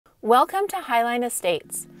Welcome to Highline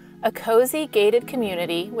Estates, a cozy gated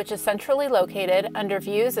community which is centrally located under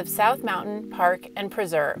views of South Mountain Park and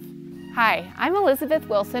Preserve. Hi, I'm Elizabeth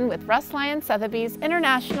Wilson with Russ Lyon Sotheby's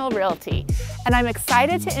International Realty, and I'm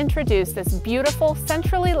excited to introduce this beautiful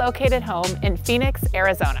centrally located home in Phoenix,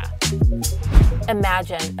 Arizona.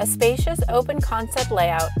 Imagine a spacious open concept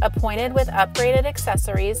layout appointed with upgraded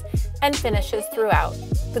accessories and finishes throughout.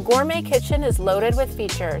 The gourmet kitchen is loaded with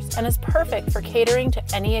features and is perfect for catering to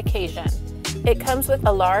any occasion. It comes with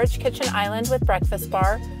a large kitchen island with breakfast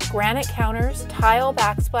bar, granite counters, tile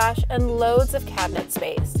backsplash, and loads of cabinet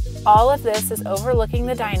space. All of this is overlooking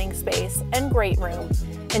the dining space and great room.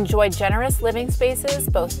 Enjoy generous living spaces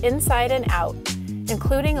both inside and out,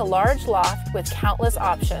 including a large loft with countless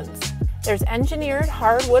options. There's engineered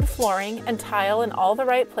hardwood flooring and tile in all the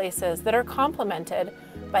right places that are complemented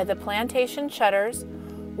by the plantation shutters,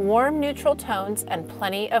 warm neutral tones, and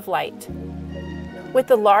plenty of light. With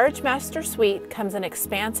the large master suite comes an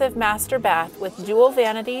expansive master bath with dual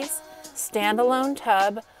vanities, standalone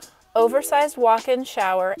tub, oversized walk-in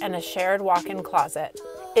shower, and a shared walk-in closet.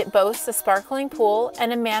 It boasts a sparkling pool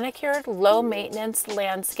and a manicured, low-maintenance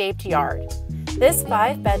landscaped yard. This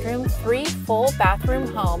 5-bedroom, 3 full bathroom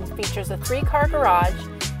home features a 3-car garage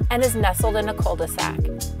and is nestled in a cul-de-sac.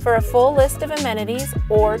 For a full list of amenities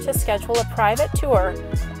or to schedule a private tour,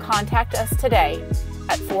 contact us today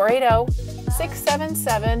at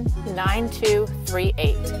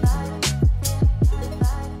 480-677-9238.